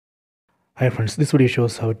Hi friends, this video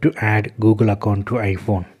shows how to add Google account to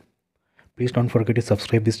iPhone. Please don't forget to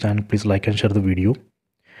subscribe this channel. Please like and share the video.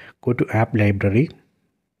 Go to app library,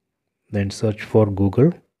 then search for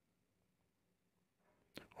Google.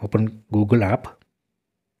 Open Google app.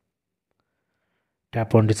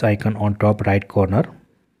 Tap on this icon on top right corner.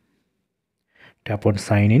 Tap on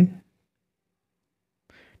sign in.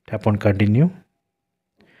 Tap on continue.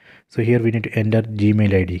 So here we need to enter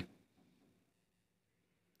Gmail ID.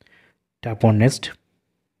 Tap on next.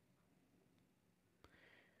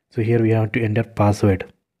 So here we have to enter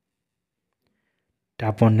password.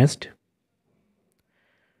 Tap on next.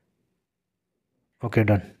 Okay,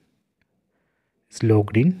 done. It's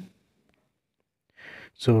logged in.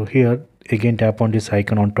 So here again tap on this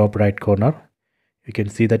icon on top right corner. You can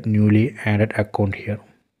see that newly added account here.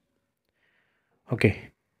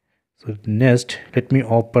 Okay, so next let me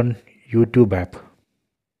open YouTube app.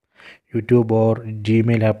 YouTube or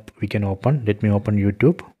Gmail app we can open. Let me open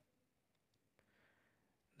YouTube.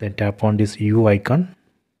 Then tap on this U icon.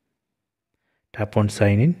 Tap on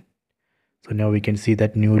sign in. So now we can see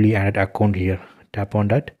that newly added account here. Tap on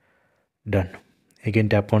that. Done. Again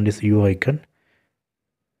tap on this U icon.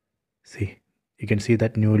 See, you can see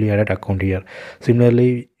that newly added account here.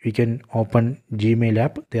 Similarly, we can open Gmail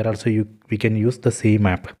app. There also we can use the same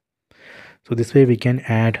app. So this way we can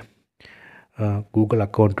add Google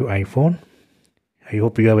account to iPhone. I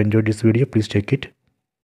hope you have enjoyed this video. Please check it.